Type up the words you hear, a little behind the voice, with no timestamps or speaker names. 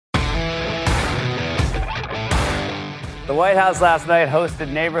The White House last night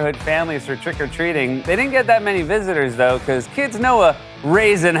hosted neighborhood families for trick-or-treating. They didn't get that many visitors, though, because kids know a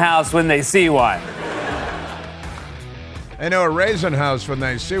raisin house when they see one. They know a raisin house when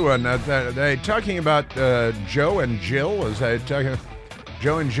they see one. Are they talking about Joe and Jill? Is they talking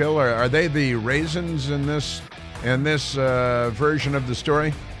Joe and Jill? Are they the raisins in this version of the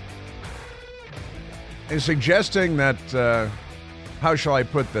story? He's suggesting that, how shall I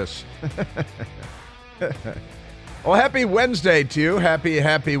put this? Well, happy Wednesday to you.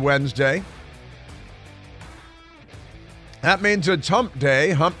 Happy Wednesday. That means it's hump day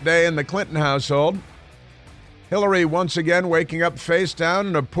in the Clinton household. Hillary once again waking up face down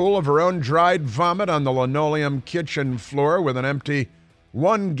in a pool of her own dried vomit on the linoleum kitchen floor with an empty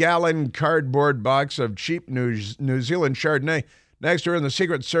 1-gallon cardboard box of cheap New Zealand Chardonnay next to her in the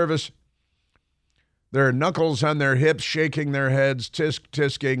Secret Service. Their knuckles on their hips, shaking their heads,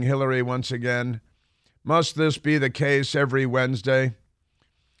 tisk-tisking Hillary once again. Must this be the case every Wednesday?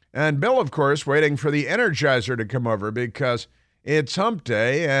 And Bill, of course, waiting for the Energizer to come over because it's hump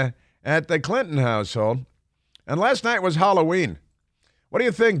day at the Clinton household. And last night was Halloween. What do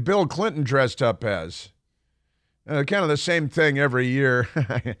you think Bill Clinton dressed up as? Kind of the same thing every year,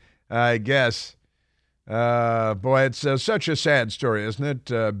 I guess. Boy, it's such a sad story, isn't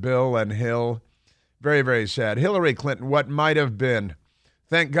it? Bill and Hill. Very, very sad. Hillary Clinton, what might have been.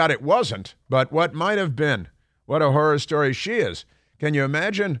 Thank God it wasn't, but what might have been. What a horror story she is. Can you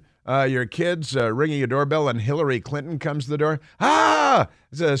imagine your kids ringing a doorbell and Hillary Clinton comes to the door? Ah!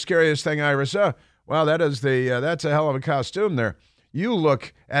 It's the scariest thing I ever saw. Wow, that's a hell of a costume there. You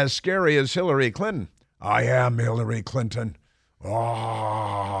look as scary as Hillary Clinton. I am Hillary Clinton.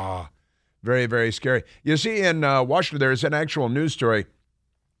 Ah! Very, very scary. You see, in Washington, there's an actual news story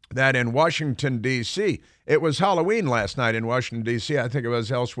that in Washington, D.C., it was Halloween last night in Washington, D.C. I think it was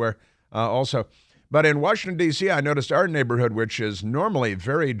elsewhere also. But in Washington, D.C., I noticed our neighborhood, which is normally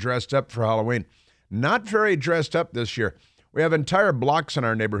very dressed up for Halloween, not very dressed up this year. We have entire blocks in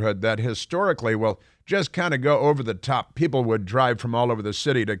our neighborhood that historically will just kind of go over the top. People would drive from all over the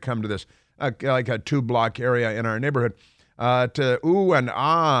city to come to this, like a 2-block area in our neighborhood. To ooh and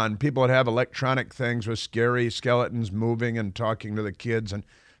ah, and people would have electronic things with scary skeletons moving and talking to the kids and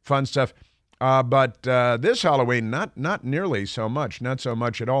fun stuff. But this Halloween, not nearly so much, not so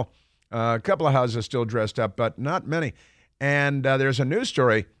much at all. A couple of houses still dressed up, but not many. And there's a news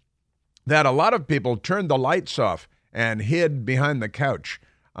story that a lot of people turned the lights off and hid behind the couch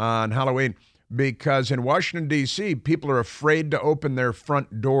on Halloween because in Washington, D.C., people are afraid to open their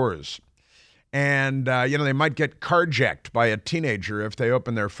front doors. And, they might get carjacked by a teenager if they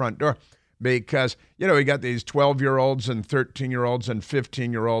open their front door. Because, we got these 12-year-olds and 13-year-olds and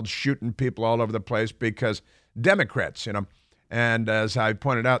 15-year-olds shooting people all over the place because Democrats, And as I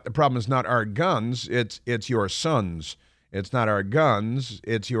pointed out, the problem is not our guns, it's your sons. It's not our guns,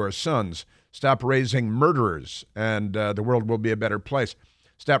 it's your sons. Stop raising murderers, and the world will be a better place.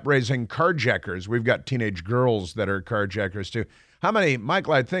 Stop raising carjackers. We've got teenage girls that are carjackers, too. How many,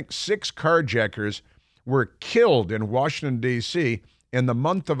 Michael? I think 6 carjackers were killed in Washington, D.C. in the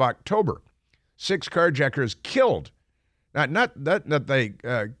month of October. 6 carjackers killed. Not that they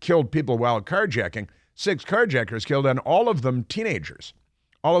killed people while carjacking. 6 carjackers killed, and all of them teenagers.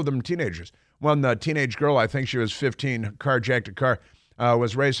 All of them teenagers. One teenage girl, I think she was 15, carjacked a car,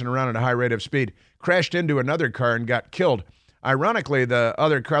 was racing around at a high rate of speed, crashed into another car and got killed. Ironically, the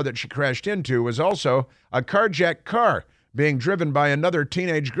other car that she crashed into was also a carjacked car being driven by another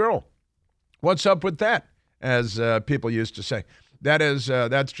teenage girl. What's up with that, as people used to say?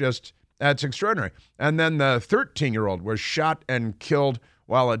 That's extraordinary. And then the 13-year-old was shot and killed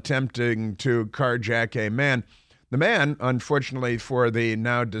while attempting to carjack a man. The man, unfortunately for the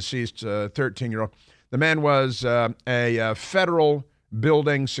now deceased 13-year-old, the man was a federal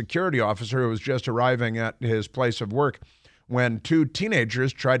building security officer who was just arriving at his place of work when 2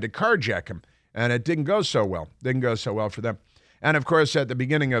 teenagers tried to carjack him, and it didn't go so well. Didn't go so well for them. And, of course, at the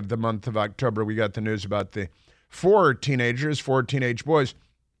beginning of the month of October, we got the news about the 4 teenage boys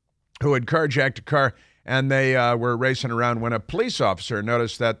who had carjacked a car, and they were racing around when a police officer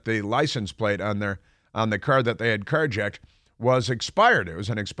noticed that the license plate on the car that they had carjacked was expired. It was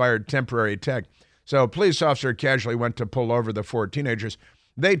an expired temporary tag. So a police officer casually went to pull over the 4 teenagers.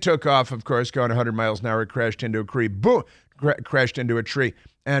 They took off, of course, going 100 miles an hour, crashed into a tree,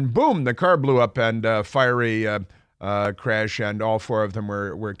 and boom, the car blew up and fiery crash, and all 4 of them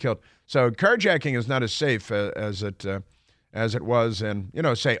were killed. So carjacking is not as safe as it was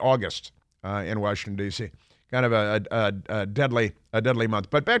in, say August in Washington, D.C. Kind of a deadly month.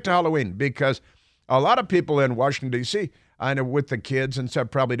 But back to Halloween, because a lot of people in Washington, D.C. I know with the kids and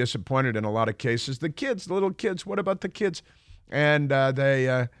stuff, probably disappointed in a lot of cases. The kids, the little kids, what about the kids? And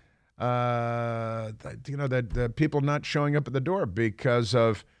the people not showing up at the door because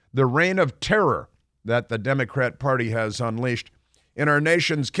of the reign of terror that the Democrat Party has unleashed in our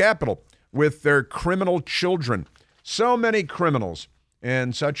nation's capital with their criminal children. So many criminals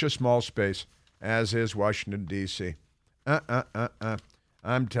in such a small space as is Washington, D.C.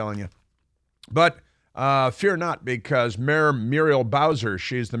 I'm telling you. But fear not, because Mayor Muriel Bowser,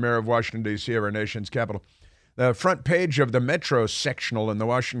 she's the mayor of Washington, D.C., of our nation's capital. The front page of the Metro sectional in the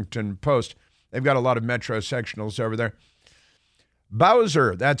Washington Post, they've got a lot of Metro sectionals over there.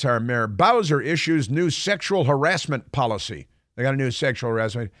 Bowser, that's our mayor. Bowser issues new sexual harassment policy. They got a new sexual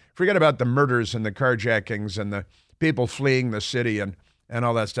harassment. Forget about the murders and the carjackings and the people fleeing the city and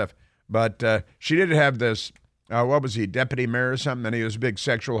all that stuff. But she did have this, what was he, deputy mayor or something? And he was a big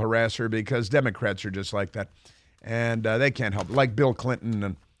sexual harasser because Democrats are just like that. And they can't help it. Like Bill Clinton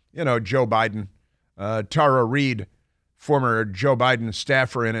and, Joe Biden. Tara Reid, former Joe Biden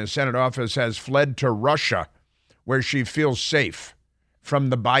staffer in his Senate office, has fled to Russia, where she feels safe from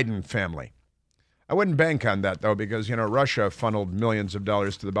the Biden family. I wouldn't bank on that, though, because, Russia funneled millions of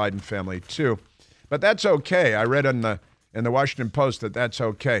dollars to the Biden family, too. But that's okay. I read in the Washington Post that that's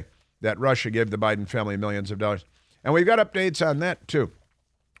okay, that Russia gave the Biden family millions of dollars. And we've got updates on that, too.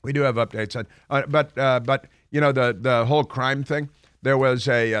 We do have updates on but the whole crime thing, there was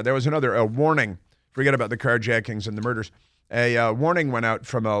another warning. Forget about the carjackings and the murders. A warning went out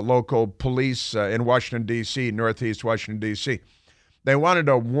from a local police in Washington, D.C., northeast Washington, D.C. They wanted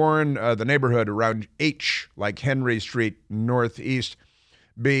to warn the neighborhood around H, like Henry Street, northeast,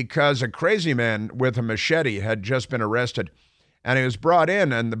 because a crazy man with a machete had just been arrested. And he was brought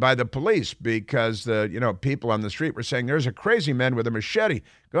in by the police because the people on the street were saying there's a crazy man with a machete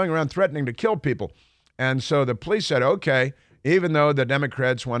going around threatening to kill people. And so the police said, okay, even though the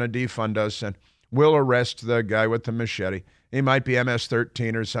Democrats want to defund us, and we'll arrest the guy with the machete. He might be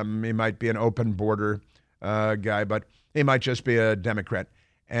MS-13 or something. He might be an open border guy, but he might just be a Democrat.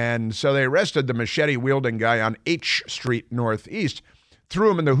 And so they arrested the machete-wielding guy on H Street Northeast,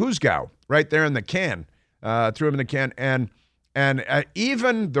 threw him in the hoosgow, right there in the can, and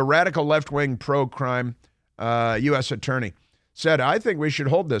even the radical left-wing pro-crime U.S. attorney said, I think we should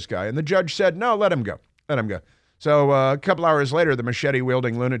hold this guy. And the judge said, no, let him go. So a couple hours later, the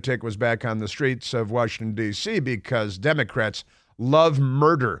machete-wielding lunatic was back on the streets of Washington, D.C., because Democrats love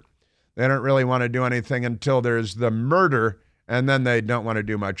murder. They don't really want to do anything until there's the murder, and then they don't want to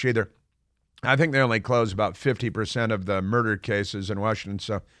do much either. I think they only close about 50% of the murder cases in Washington,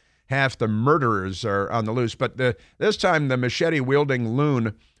 so half the murderers are on the loose. But this time, the machete-wielding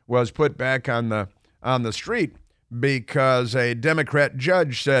loon was put back on the street because a Democrat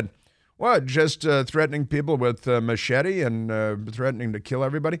judge said, what, just threatening people with a machete and threatening to kill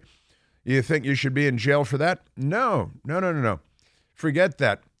everybody? You think you should be in jail for that? No. Forget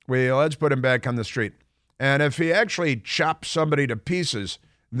that. Let's put him back on the street. And if he actually chops somebody to pieces,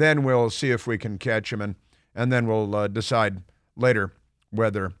 then we'll see if we can catch him, and then we'll decide later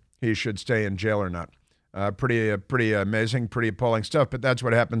whether he should stay in jail or not. Pretty amazing, pretty appalling stuff, but that's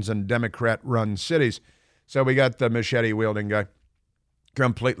what happens in Democrat-run cities. So we got the machete-wielding guy.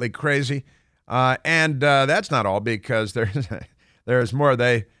 Completely crazy. And that's not all, because there's more.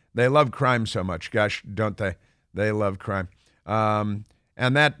 They love crime so much. Gosh, don't they? They love crime. And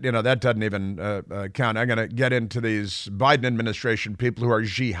that doesn't even count. I'm going to get into these Biden administration people who are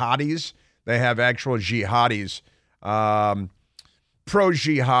jihadis. They have actual jihadis,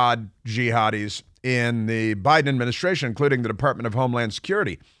 pro-jihad jihadis in the Biden administration, including the Department of Homeland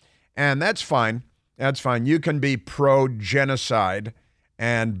Security. And that's fine. That's fine. You can be pro-genocide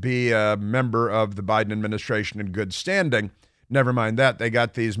and be a member of the Biden administration in good standing. Never mind that. They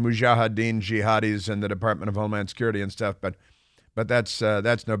got these mujahideen jihadis in the Department of Homeland Security and stuff, but that's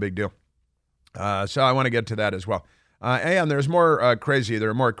no big deal. So I want to get to that as well. And there's more crazy.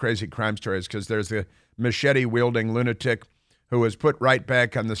 There are more crazy crime stories, because there's the machete-wielding lunatic who was put right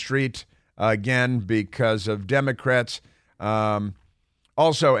back on the street again because of Democrats.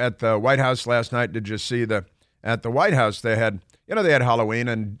 Also at the White House last night, did you see at the White House they had Halloween,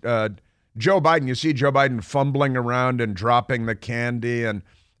 and Joe Biden, you see Joe Biden fumbling around and dropping the candy and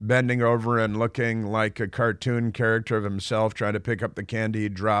bending over and looking like a cartoon character of himself, trying to pick up the candy he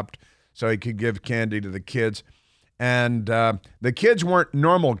dropped so he could give candy to the kids. And the kids weren't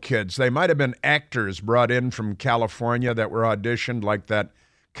normal kids. They might have been actors brought in from California that were auditioned, like that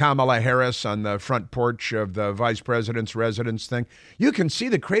Kamala Harris on the front porch of the vice president's residence thing. You can see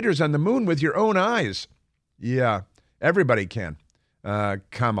the craters on the moon with your own eyes. Yeah, everybody can.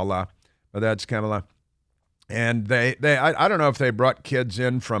 Kamala. But that's Kamala. And I don't know if they brought kids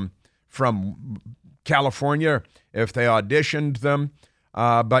in from California, if they auditioned them,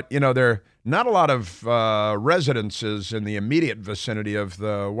 but there are not a lot of residences in the immediate vicinity of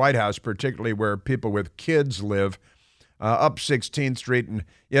the White House, particularly where people with kids live, up 16th Street. And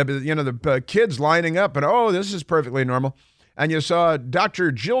but the kids lining up, and this is perfectly normal. And you saw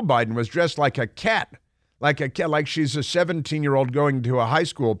Dr. Jill Biden was dressed like a cat, like she's a 17-year-old going to a high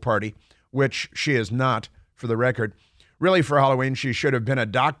school party, which she is not, for the record. Really, for Halloween, she should have been a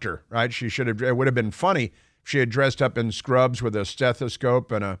doctor, right? It would have been funny if she had dressed up in scrubs with a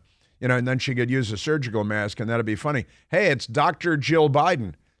stethoscope and and then she could use a surgical mask, and that'd be funny. Hey, it's Dr. Jill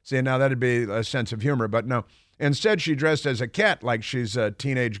Biden. See, now that'd be a sense of humor, but no. Instead, she dressed as a cat, like she's a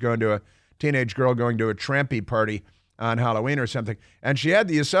teenage girl going to a trampy party on Halloween or something. And she had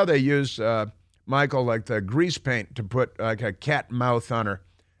you saw they used, Michael, like the grease paint to put like a cat mouth on her.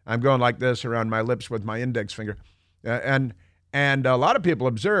 I'm going like this around my lips with my index finger. And a lot of people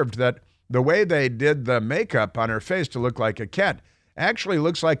observed that the way they did the makeup on her face to look like a cat actually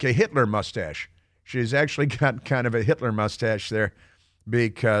looks like a Hitler mustache. She's actually got kind of a Hitler mustache there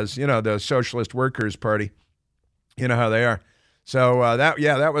because, the Socialist Workers Party, you know how they are. So that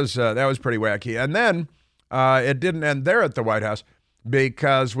was pretty wacky. And then it didn't end there at the White House,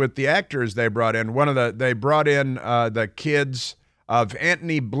 because with the actors they brought in, they brought in the kids of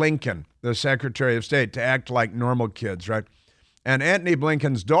Antony Blinken, the Secretary of State, to act like normal kids, right? And Antony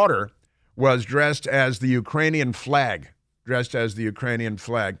Blinken's daughter was dressed as the Ukrainian flag,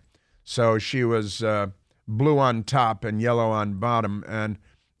 So she was blue on top and yellow on bottom,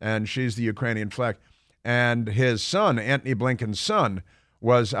 and she's the Ukrainian flag. And his son, Antony Blinken's son,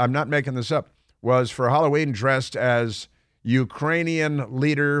 was, I'm not making this up, was for Halloween dressed as Ukrainian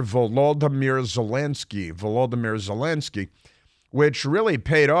leader Volodymyr Zelensky, which really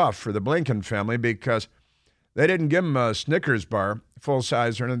paid off for the Blinken family, because they didn't give him a Snickers bar, full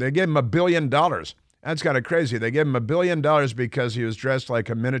size, or they gave him $1 billion. That's kind of crazy. They gave him $1 billion because he was dressed like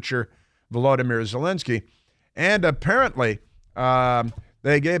a miniature Volodymyr Zelensky. And apparently,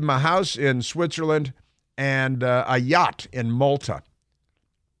 they gave him a house in Switzerland and a yacht in Malta.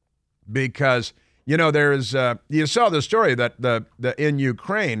 Because, there's, you saw the story that in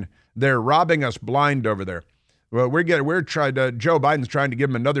Ukraine, they're robbing us blind over there. Well, Joe Biden's trying to give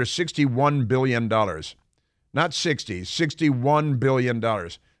him another $61 billion. Not 60, $61 billion,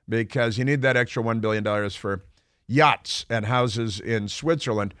 because you need that extra $1 billion for yachts and houses in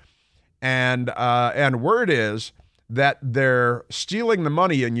Switzerland. And word is that they're stealing the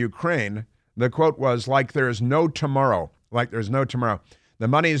money in Ukraine. The quote was, like there's no tomorrow. The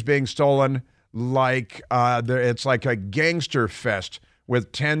money is being stolen like it's like a gangster fest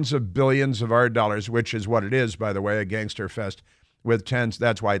with tens of billions of our dollars, which is what it is, by the way, a gangster fest with tens.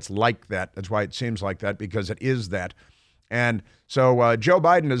 That's why it's like that. That's why it seems like that, because it is that. And so Joe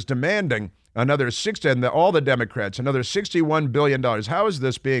Biden is demanding another all the Democrats, another $61 billion. How is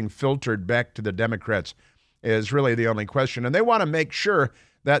this being filtered back to the Democrats is really the only question. And they want to make sure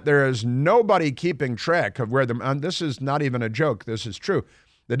that there is nobody keeping track of where and this is not even a joke. This is true.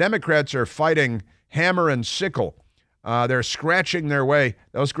 The Democrats are fighting hammer and sickle. They're scratching their way.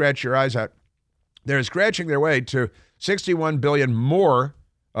 They'll scratch your eyes out. They're scratching their way to $61 billion more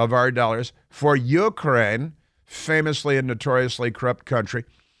of our dollars for Ukraine, famously and notoriously corrupt country.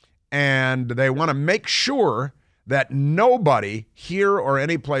 And they want to make sure that nobody here or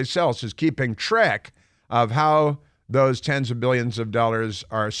anyplace else is keeping track of how those tens of billions of dollars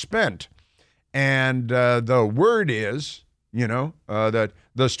are spent. And the word is, that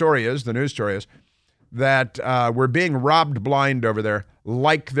the news story is, that we're being robbed blind over there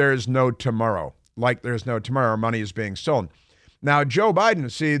like there's no tomorrow. Our money is being stolen. Now, Joe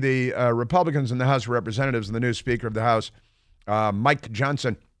Biden, the Republicans in the House of Representatives and the new Speaker of the House, Mike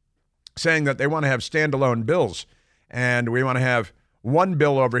Johnson, saying that they want to have standalone bills. And we want to have one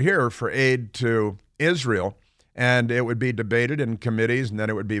bill over here for aid to Israel, and it would be debated in committees, and then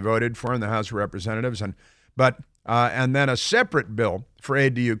it would be voted for in the House of Representatives. And then a separate bill for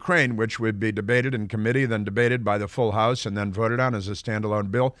aid to Ukraine, which would be debated in committee, then debated by the full House, and then voted on as a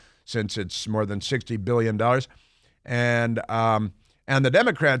standalone bill, since it's more than $60 billion. And the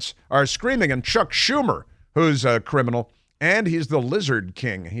Democrats are screaming, and Chuck Schumer, who's a criminal, and he's the Lizard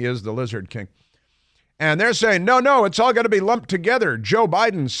King. He is the Lizard King. And they're saying, no, it's all going to be lumped together. Joe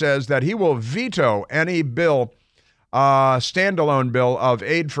Biden says that he will veto any bill, standalone bill of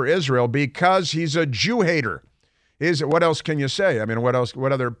aid for Israel, because he's a Jew hater. What else can you say? I mean, what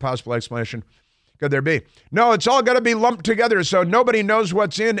other possible explanation could there be? No, it's all got to be lumped together so nobody knows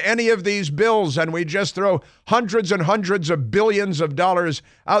what's in any of these bills, and we just throw hundreds and hundreds of billions of dollars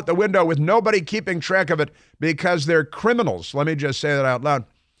out the window with nobody keeping track of it because they're criminals. Let me just say that out loud.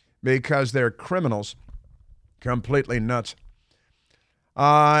 Because they're criminals. Completely nuts.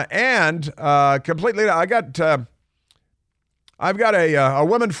 Completely, I've got a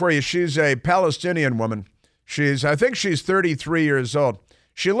woman for you. She's a Palestinian woman. I think she's 33 years old.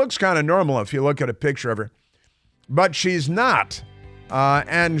 She looks kind of normal if you look at a picture of her, but she's not.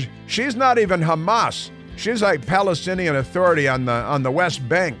 And she's not even Hamas. She's like Palestinian Authority on the West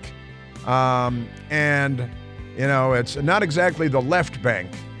Bank. And, you know, it's not exactly the left bank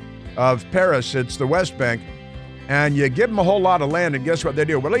of Paris. It's the West Bank. And you give them a whole lot of land, and guess what they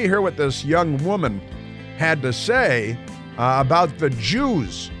do? Well, you hear what this young woman had to say about the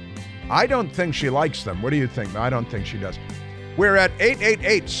Jews. I don't think she likes them. What do you think? I don't think she does. We're at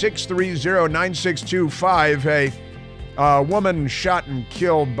 888-630-9625. A woman shot and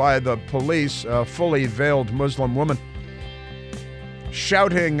killed by the police, a fully veiled Muslim woman,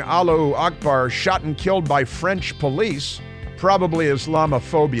 shouting Allahu Akbar, shot and killed by French police, probably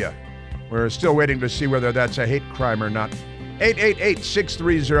Islamophobia. We're still waiting to see whether that's a hate crime or not.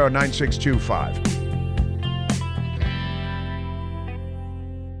 888-630-9625.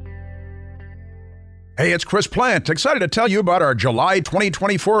 Hey, it's Chris Plant, excited to tell you about our July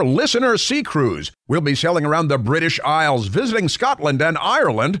 2024 Listener Sea Cruise. We'll be sailing around the British Isles, visiting Scotland and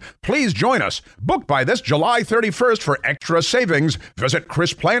Ireland. Please join us. Book by this July 31st for extra savings. Visit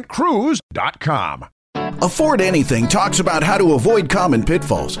ChrisPlantCruise.com. Afford Anything talks about how to avoid common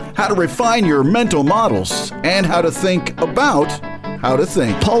pitfalls, how to refine your mental models, and how to think about how to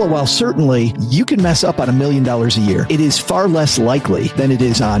think. Paula, while certainly you can mess up on $1 million a year, it is far less likely than it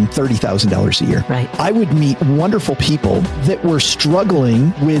is on $30,000 a year. Right. I would meet wonderful people that were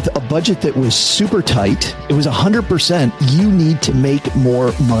struggling with a budget that was super tight. It was 100%. You need to make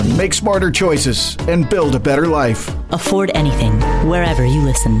more money. Make smarter choices and build a better life. Afford Anything, wherever you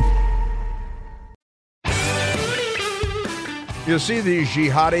listen. You see the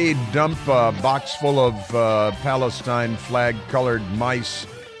jihadi dump a box full of Palestine flag-colored mice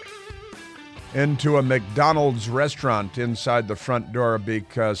into a McDonald's restaurant inside the front door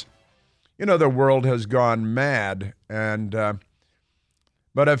because, you know, the world has gone mad. And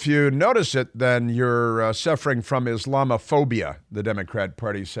but if you notice it, then you're suffering from Islamophobia, the Democrat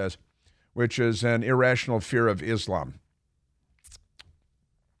Party says, which is an irrational fear of Islam.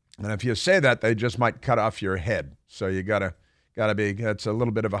 And if you say that, they just might cut off your head. So you gotta be. That's a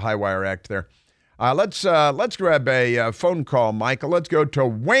little bit of a high wire act there. Let's grab a phone call, Michael. Let's go to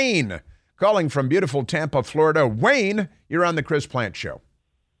Wayne, calling from beautiful Tampa, Florida. Wayne, you're on the Chris Plant Show.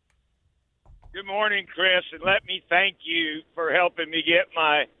 Good morning, Chris, and let me thank you for helping me get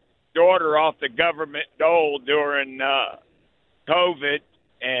my daughter off the government dole during COVID.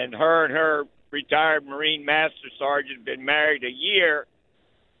 And her retired Marine Master Sergeant have been married a year.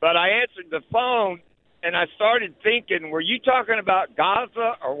 But I answered the phone, and I started thinking, were you talking about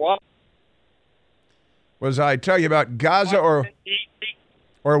Gaza or what? Was I telling you about Gaza or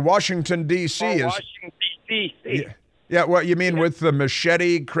Washington, D.C.? Washington, D.C. Yeah, what you mean with the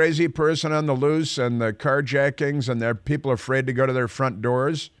machete crazy person on the loose and the carjackings and their people afraid to go to their front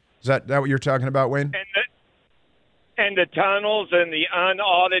doors? Is that what you're talking about, Wayne? And the tunnels and the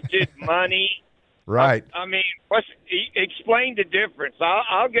unaudited money. Right. I mean, explain the difference.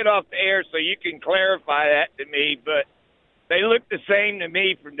 I'll get off the air so you can clarify that to me, but they look the same to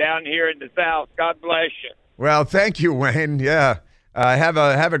me from down here in the South. God bless you. Well, thank you, Wayne. Yeah. Have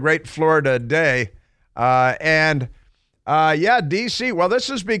a great Florida day. D.C., well, this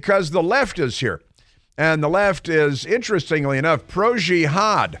is because the left is here. And the left is, interestingly enough,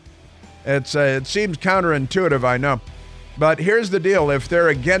 pro-jihad. It seems counterintuitive, I know. But here's the deal. If they're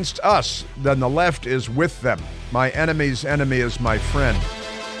against us, then the left is with them. My enemy's enemy is my friend.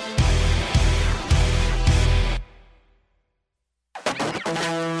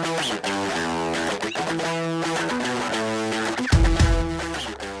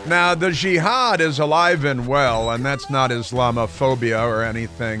 Now, the jihad is alive and well, and that's not Islamophobia or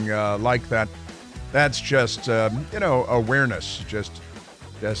anything like that. That's just, awareness, just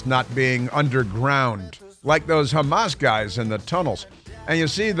not being underground, like those Hamas guys in the tunnels. And you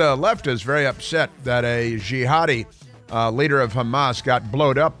see, the left is very upset that a jihadi leader of Hamas got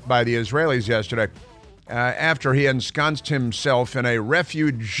blowed up by the Israelis yesterday after he ensconced himself in a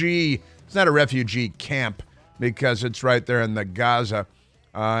refugee, it's not a refugee camp because it's right there in the Gaza.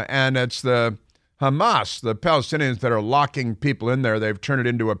 And it's the Hamas, the Palestinians, that are locking people in there. They've turned it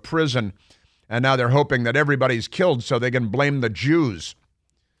into a prison. And now they're hoping that everybody's killed so they can blame the Jews.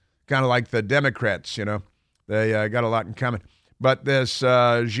 kind of like the Democrats, They got a lot in common. But this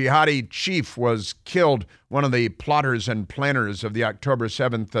jihadi chief was killed, one of the plotters and planners of the October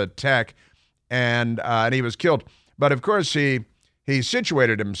 7th attack, and he was killed. But, of course, he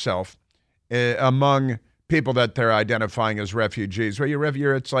situated himself among people that they're identifying as refugees. Well,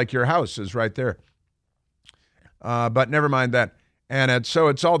 it's like your house is right there. But never mind that. And it's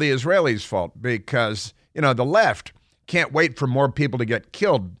all the Israelis' fault because, the left can't wait for more people to get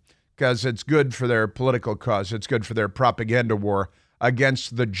killed because it's good for their political cause. It's good for their propaganda war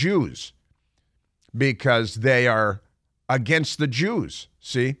against the Jews because they are against the Jews,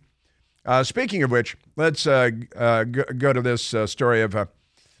 see? Speaking of which, let's go to this story of a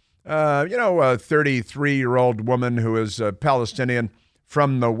 33-year-old woman who is a Palestinian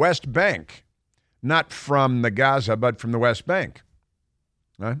from the West Bank. Not from the Gaza, but from the West Bank.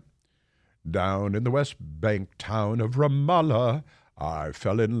 Right? Down in the West Bank town of Ramallah, I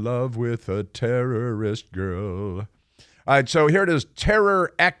fell in love with a terrorist girl. All right, so here it is,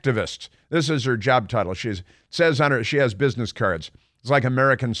 terror activist. This is her job title. Says on her, she has business cards. It's like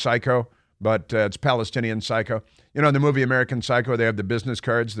American Psycho, but it's Palestinian Psycho. In the movie American Psycho, they have the business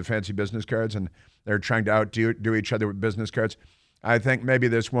cards, the fancy business cards, and they're trying to outdo each other with business cards. I think maybe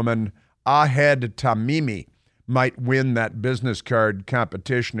this woman, Ahed Tamimi, might win that business card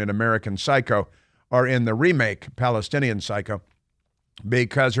competition in American Psycho or in the remake Palestinian Psycho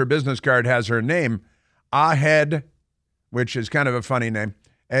because her business card has her name, Ahed, which is kind of a funny name,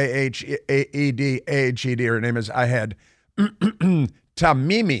 Ahed, Ahed. Her name is Ahed Tamimi,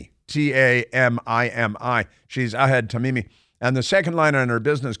 Tamimi. She's Ahed Tamimi. And the second line on her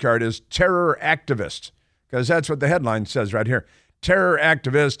business card is terror activist, because that's what the headline says right here. Terror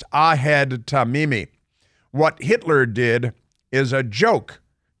activist Ahed Tamimi. What Hitler did is a joke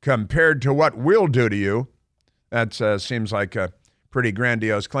compared to what we'll do to you. That seems like a pretty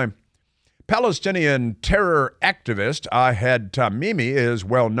grandiose claim. Palestinian terror activist Ahed Tamimi is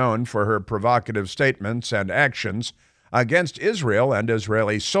well known for her provocative statements and actions against Israel and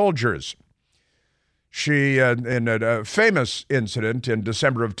Israeli soldiers. She, in a famous incident in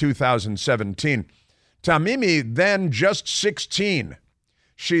December of 2017, Tamimi, then just 16,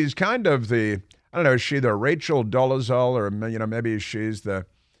 she's kind of the, is she the Rachel Dolezal, or, maybe she's the,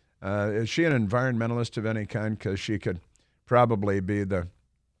 is she an environmentalist of any kind? Because she could probably be the,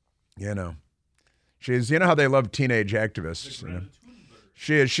 she's, how they love teenage activists.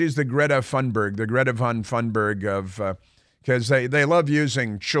 She's the Greta Thunberg, the Greta von Thunberg of, because they love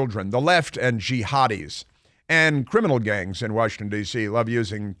using children. The left and jihadis and criminal gangs in Washington, D.C. love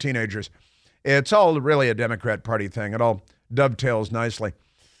using teenagers. It's all really a Democrat Party thing. It all dovetails nicely.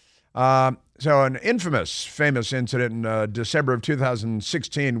 So an infamous, famous incident in December of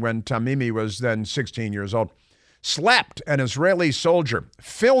 2016 when Tamimi was then 16 years old, slapped an Israeli soldier,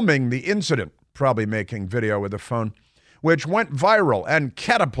 filming the incident, probably making video with a phone, which went viral and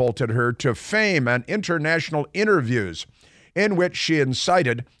catapulted her to fame and international interviews in which she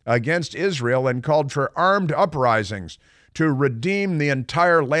incited against Israel and called for armed uprisings to redeem the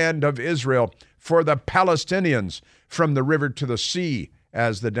entire land of Israel for the Palestinians from the river to the sea,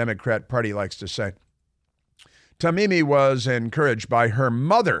 as the Democrat Party likes to say. Tamimi was encouraged by her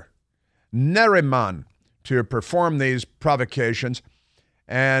mother, Neriman, to perform these provocations,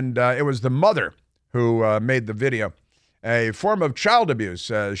 and it was the mother who made the video. A form of child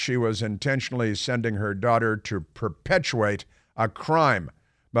abuse, as she was intentionally sending her daughter to perpetuate a crime.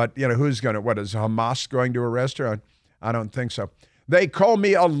 But, who's going to, what is Hamas going to arrest her? I don't think so. They call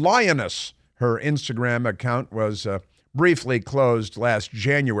me a lioness. Her Instagram account was briefly closed last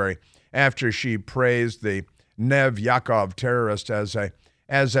January after she praised the Nev Yaakov terrorist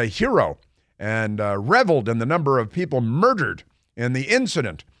as a hero and reveled in the number of people murdered in the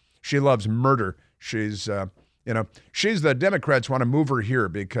incident. She loves murder. She's she's the Democrats want to move her here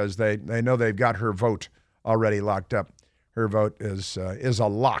because they know they've got her vote already locked up. Her vote is a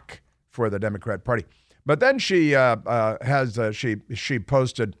lock for the Democrat Party. But then she she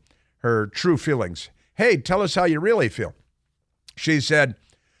posted her true feelings. Hey, tell us how you really feel. She said,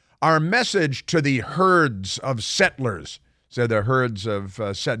 our message to the herds of settlers, so the herds of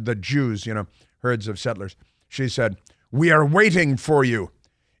the Jews, herds of settlers. She said, we are waiting for you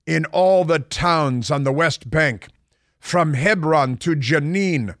in all the towns on the West Bank, from Hebron to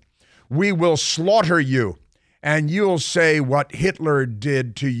Jenin. We will slaughter you, and you'll say what Hitler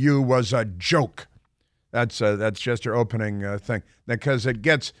did to you was a joke. That's just her opening thing, because it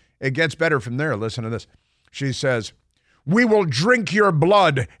gets better from there. Listen to this. She says, we will drink your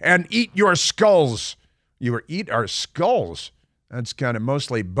blood and eat your skulls. You will eat our skulls? That's kind of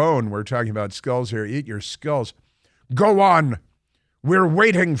mostly bone. We're talking about skulls here. Eat your skulls. Go on. We're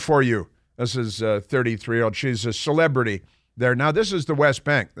waiting for you. This is a 33-year-old. She's a celebrity there. Now, this is the West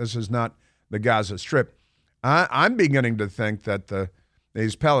Bank. This is not the Gaza Strip. I'm beginning to think that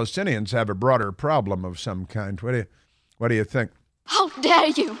these Palestinians have a broader problem of some kind. What do you think? How dare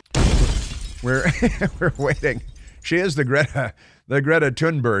you? We're waiting. She is the Greta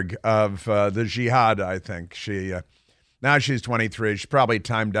Thunberg of the jihad, I think. Now she's 23. She's probably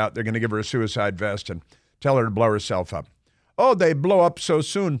timed out. They're going to give her a suicide vest and tell her to blow herself up. Oh, they blow up so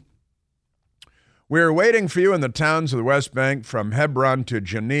soon. We're waiting for you in the towns of the West Bank, from Hebron to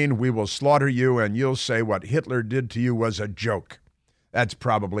Jenin. We will slaughter you, and you'll say what Hitler did to you was a joke. That's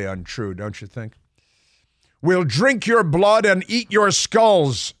probably untrue, don't you think? We'll drink your blood and eat your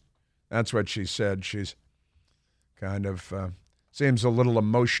skulls. That's what she said. She's kind of, seems a little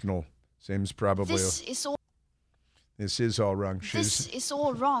emotional. Seems probably... This is all wrong. This is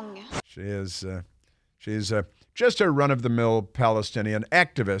all wrong. She's just a run-of-the-mill Palestinian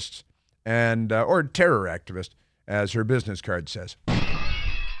activist, and or terror activist, as her business card says.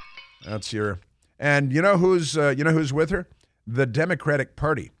 That's your... And you know who's with her? The Democratic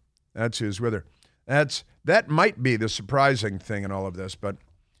Party. That's who's with her. That might be the surprising thing in all of this, but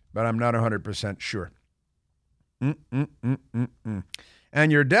I'm not 100% sure.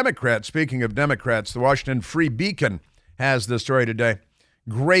 And your Democrats, speaking of Democrats, the Washington Free Beacon has the story today.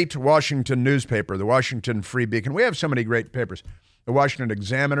 Great Washington newspaper, the Washington Free Beacon. We have so many great papers. The Washington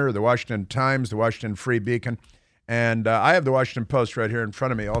Examiner, the Washington Times, the Washington Free Beacon. And I have the Washington Post right here in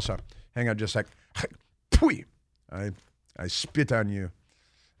front of me also. Hang on just a sec. I spit on you.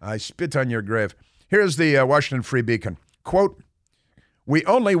 I spit on your grave. Here's the Washington Free Beacon. Quote, "We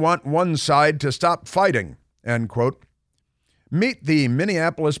only want one side to stop fighting," end quote. Meet the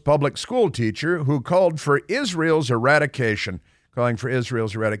Minneapolis public school teacher who called for Israel's eradication. Calling for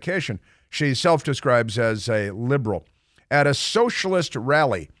Israel's eradication. She self-describes as a liberal. At a socialist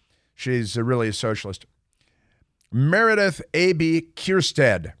rally. She's really a socialist. Meredith A.B.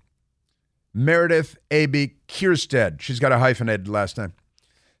 Kierstead. Meredith A.B. Kierstead. She's got a hyphenated last name.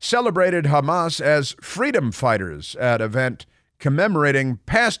 Celebrated Hamas as freedom fighters at event commemorating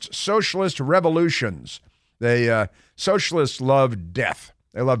past socialist revolutions. Socialists love death.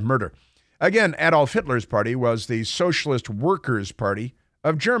 They love murder. Again, Adolf Hitler's party was the Socialist Workers' Party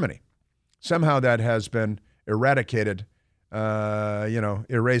of Germany. Somehow that has been eradicated,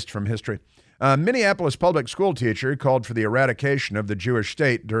 erased from history. A Minneapolis public school teacher called for the eradication of the Jewish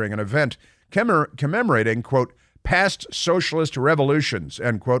state during an event commemorating, quote, past socialist revolutions,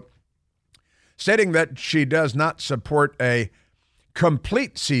 end quote, stating that she does not support a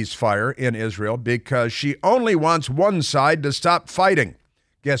complete ceasefire in Israel because she only wants one side to stop fighting.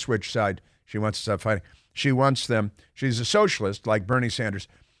 Guess which side she wants to stop fighting? She wants them, she's a socialist like Bernie Sanders.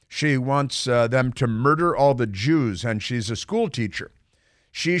 She wants them to murder all the Jews, and she's a school teacher.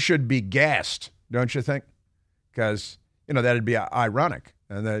 She should be gassed, don't you think? Because, that'd be ironic.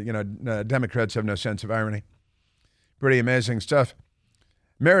 And, Democrats have no sense of irony. Pretty amazing stuff.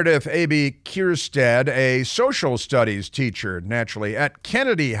 Meredith A.B. Kierstead, a social studies teacher, naturally, at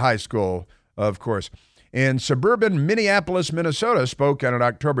Kennedy High School, of course, in suburban Minneapolis, Minnesota, spoke at an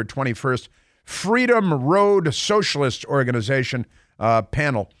October 21st Freedom Road Socialist Organization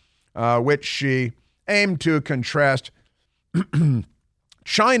panel, which she aimed to contrast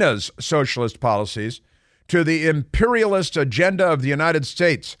China's socialist policies to the imperialist agenda of the United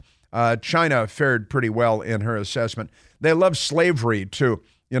States. China fared pretty well in her assessment. They love slavery, too.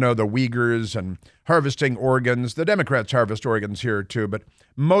 The Uyghurs and harvesting organs. The Democrats harvest organs here, too, but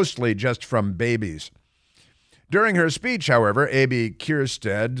mostly just from babies. During her speech, however, A.B.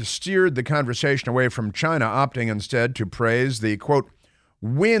 Kierstead steered the conversation away from China, opting instead to praise the, quote,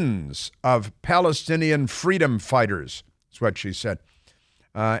 wins of Palestinian freedom fighters. That's what she said.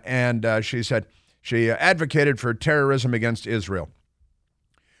 She said she advocated for terrorism against Israel.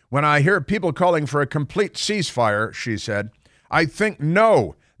 When I hear people calling for a complete ceasefire, she said, I think,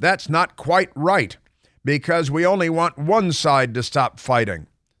 no, that's not quite right, because we only want one side to stop fighting.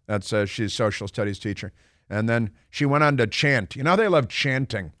 That's she's a social studies teacher. And then she went on to chant. They love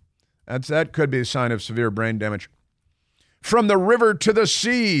chanting. That could be a sign of severe brain damage. From the river to the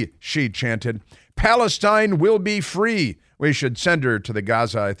sea, she chanted, Palestine will be free. We should send her to the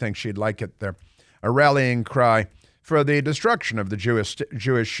Gaza. I think she'd like it there. A rallying cry for the destruction of the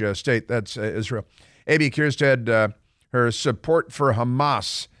Jewish state. That's Israel. A.B. Kierstead, her support for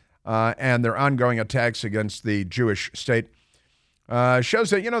Hamas and their ongoing attacks against the Jewish state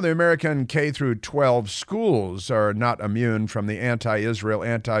shows that, the American K through 12 schools are not immune from the anti-Israel,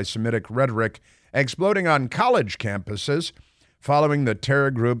 anti-Semitic rhetoric exploding on college campuses following the terror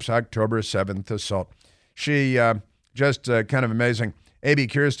group's October 7th assault. She Just kind of amazing. A.B.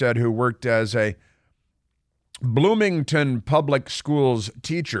 Kierstead, who worked as a Bloomington Public Schools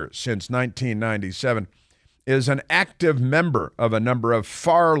teacher since 1997, is an active member of a number of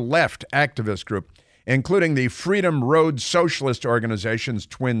far-left activist groups, including the Freedom Road Socialist Organization's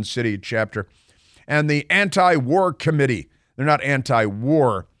Twin City chapter and the Anti-War Committee. They're not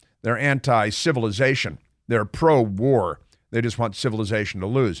anti-war, they're anti-civilization. They're pro-war. They just want civilization to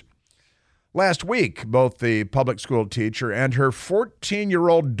lose. Last week, both the public school teacher and her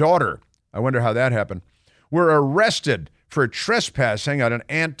 14-year-old daughter, I wonder how that happened, were arrested for trespassing at an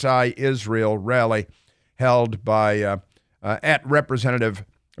anti-Israel rally held by at Representative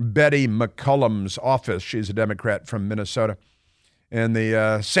Betty McCollum's office. She's a Democrat from Minnesota. And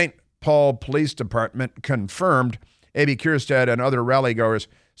the St. Paul Police Department confirmed A.B. Kierstead and other rallygoers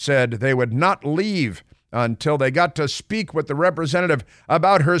said they would not leave until they got to speak with the representative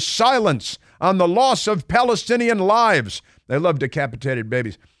about her silence on the loss of Palestinian lives. They love decapitated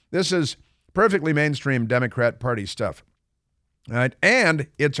babies. This is perfectly mainstream Democrat Party stuff. Right? And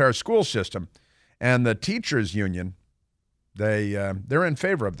it's our school system. And the teachers union, they're in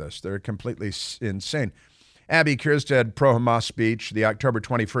favor of this. They're completely insane. Abby Kierstead pro-Hamas speech, the October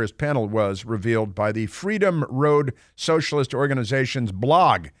 21st panel was revealed by the Freedom Road Socialist Organization's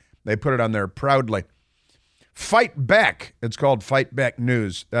blog. They put it on there proudly. Fight Back. It's called Fight Back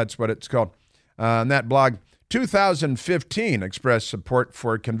News. That's what it's called. On that blog, 2015 expressed support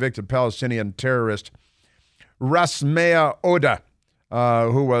for convicted Palestinian terrorist Rasmea Oda,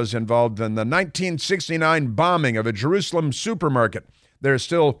 who was involved in the 1969 bombing of a Jerusalem supermarket. They're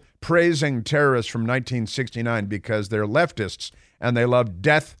still praising terrorists from 1969 because they're leftists and they love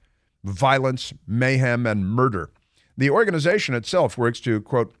death, violence, mayhem, and murder. The organization itself works to,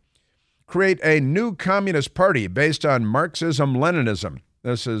 quote, create a new communist party based on Marxism-Leninism.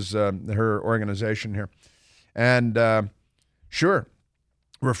 This is her organization here. And sure,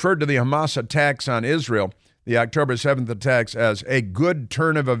 referred to the Hamas attacks on Israel, the October 7th attacks, as a good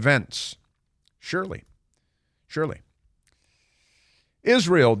turn of events. Surely.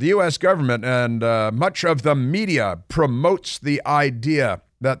 Israel, the U.S. government, and much of the media promotes the idea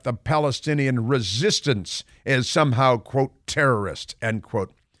that the Palestinian resistance is somehow, quote, terrorist, end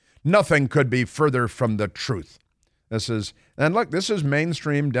quote. Nothing could be further from the truth. This is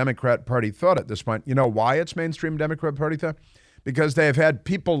mainstream Democrat Party thought at this point. You know why it's mainstream Democrat Party thought? Because they have had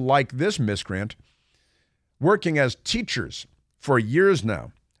people like this miscreant working as teachers for years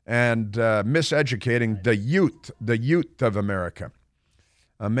now and miseducating the youth of America.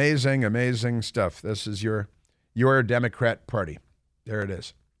 Amazing stuff. This is your Democrat Party. There it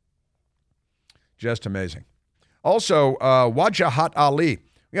is. Just amazing. Also, Wajahat Ali.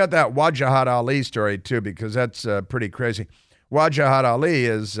 We got that Wajahat Ali story too, because that's pretty crazy. Wajahat Ali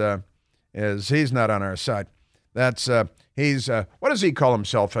is he's not on our side. That's he's what does he call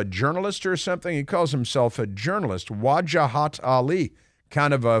himself? A journalist or something? He calls himself a journalist. Wajahat Ali,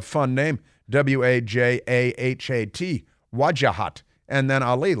 kind of a fun name. Wajahat. Wajahat, and then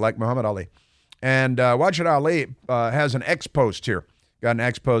Ali, like Muhammad Ali. And Wajahat Ali has an X post here. Got an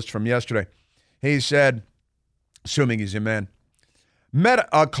X post from yesterday. He said, assuming he's a man, met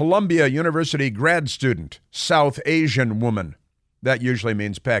a Columbia University grad student, South Asian woman. That usually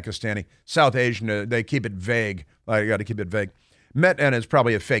means Pakistani. South Asian, they keep it vague. I got to keep it vague. Met, and it's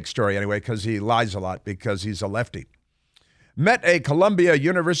probably a fake story anyway, because he lies a lot because he's a lefty. Met a Columbia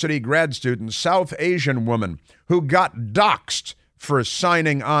University grad student, South Asian woman, who got doxxed for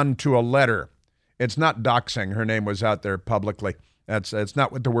signing on to a letter. It's not doxing. Her name was out there publicly. It's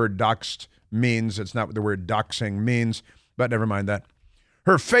not what the word doxed means. It's not what the word doxing means, but never mind that.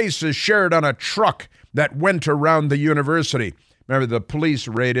 Her face is shared on a truck that went around the university. Remember, the police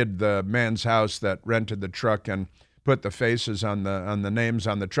raided the man's house that rented the truck and put the faces on the names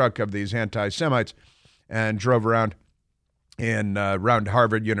on the truck of these anti-Semites and drove around around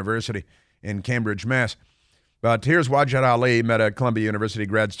Harvard University in Cambridge, Mass. But here's Wajahat Ali, met a Columbia University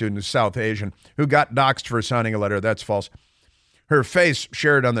grad student who's South Asian, who got doxxed for signing a letter. That's false. Her face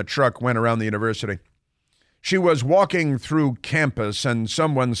shared on the truck went around the university. She was walking through campus and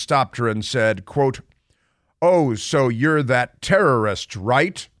someone stopped her and said, quote, "Oh, so you're that terrorist,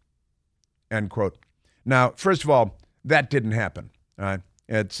 right?" End quote. Now, first of all, that didn't happen. All right?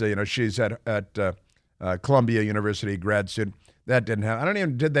 It's, she's at Columbia University grad student. That didn't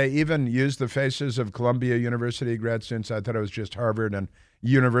happen. Did they even use the faces of Columbia University grad students? I thought it was just Harvard and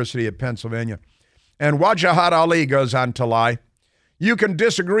University of Pennsylvania. And Wajahat Ali goes on to lie. You can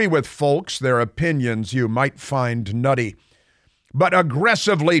disagree with folks, their opinions you might find nutty, but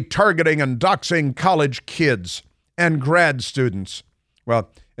aggressively targeting and doxing college kids and grad students. Well,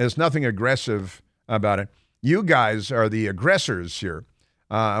 there's nothing aggressive about it. You guys are the aggressors here.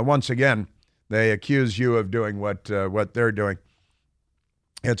 Once again, they accuse you of doing what they're doing.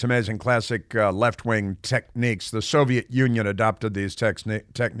 It's amazing. Classic left-wing techniques. The Soviet Union adopted these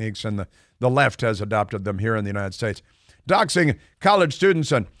techniques, and the left has adopted them here in the United States. Doxing college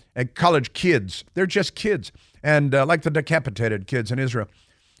students and college kids. They're just kids. And like the decapitated kids in Israel.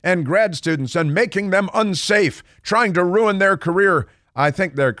 And grad students, and making them unsafe, trying to ruin their career. I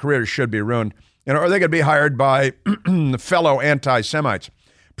think their careers should be ruined. Or they could be hired by fellow anti-Semites.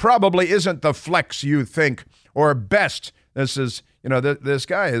 Probably isn't the flex you think, or best. This is, this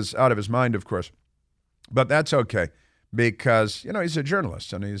guy is out of his mind, of course. But that's okay, because, he's a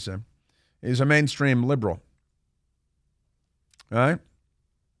journalist, and he's a mainstream liberal. All right?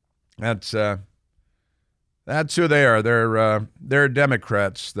 That's who they are. They're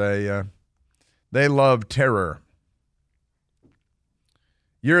Democrats. They love terror.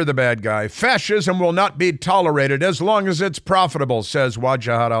 You're the bad guy. Fascism will not be tolerated as long as it's profitable, says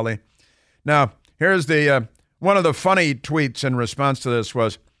Wajahat Ali. Now, here's one of the funny tweets in response to this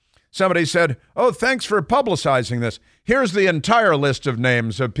was, somebody said, "Oh, thanks for publicizing this. Here's the entire list of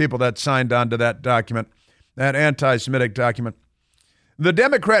names of people that signed on to that document, that anti-Semitic document." The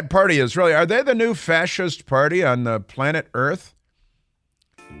Democrat Party is really, are they the new fascist party on the planet Earth?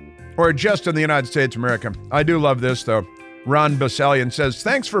 Or just in the United States of America? I do love this, though. Ron Basalian says,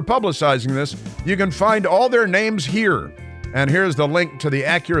 "Thanks for publicizing this. You can find all their names here." And here's the link to the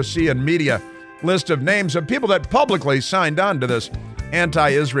Accuracy in Media list of names of people that publicly signed on to this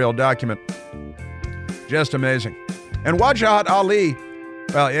anti-Israel document. Just amazing. And Wajahat Ali,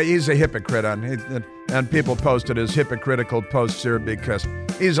 well, he's a hypocrite, and people posted his hypocritical posts here because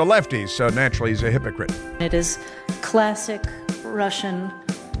he's a lefty, so naturally he's a hypocrite. It is classic Russian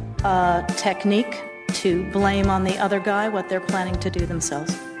technique to blame on the other guy what they're planning to do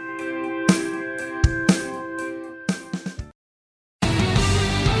themselves.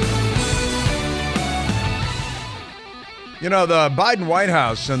 The Biden White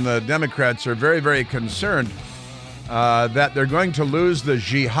House and the Democrats are very, very concerned that they're going to lose the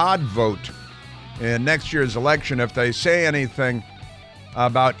jihad vote in next year's election if they say anything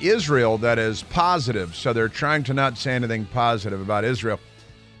about Israel that is positive. So they're trying to not say anything positive about Israel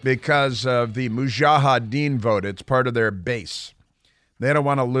because of the Mujahideen vote. It's part of their base. They don't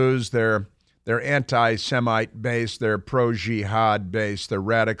want to lose their anti-Semite base, their pro-jihad base, the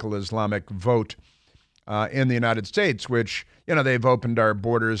radical Islamic vote in the United States, which, they've opened our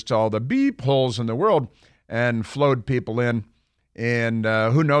borders to all the beep holes in the world and flowed people in. And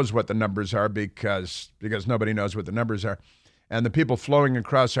who knows what the numbers are because nobody knows what the numbers are. And the people flowing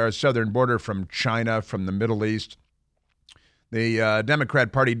across our southern border from China, from the Middle East, the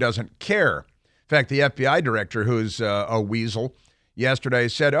Democrat Party doesn't care. In fact, the FBI director, who's a weasel, yesterday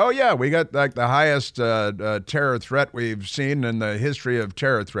said, "Oh, yeah, we got like the highest terror threat we've seen in the history of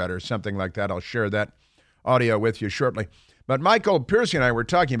terror threat," or something like that. I'll share that audio with you shortly. But Michael Piercy and I were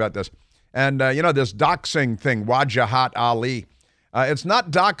talking about this. And, this doxing thing, Wajahat Ali, it's not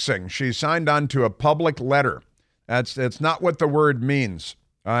doxing. She signed on to a public letter. It's not what the word means.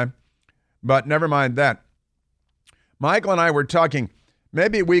 But never mind that. Michael and I were talking,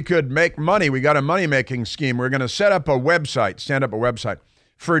 maybe we could make money. We got a money-making scheme. We're going to stand up a website.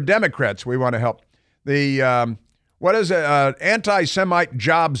 For Democrats, we want to help. What is it?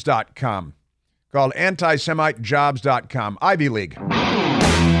 Antisemitejobs.com. Called antisemitejobs.com. Ivy League.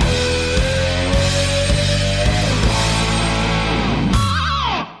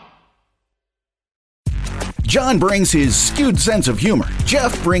 John brings his skewed sense of humor.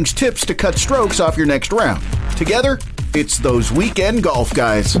 Jeff brings tips to cut strokes off your next round. Together, it's those weekend golf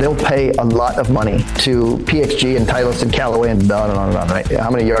guys. They'll pay a lot of money to PXG and Titleist and Callaway and on and on and on, right? How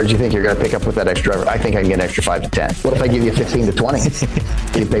many yards do you think you're going to pick up with that extra driver? I think I can get an extra 5 to 10. What if I give you 15 to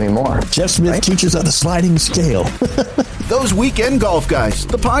 20? You pay me more. Jeff Smith teaches on the sliding scale. Those Weekend Golf Guys,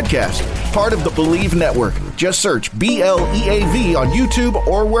 the podcast, part of the Believe Network. Just search BLEAV on YouTube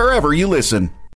or wherever you listen.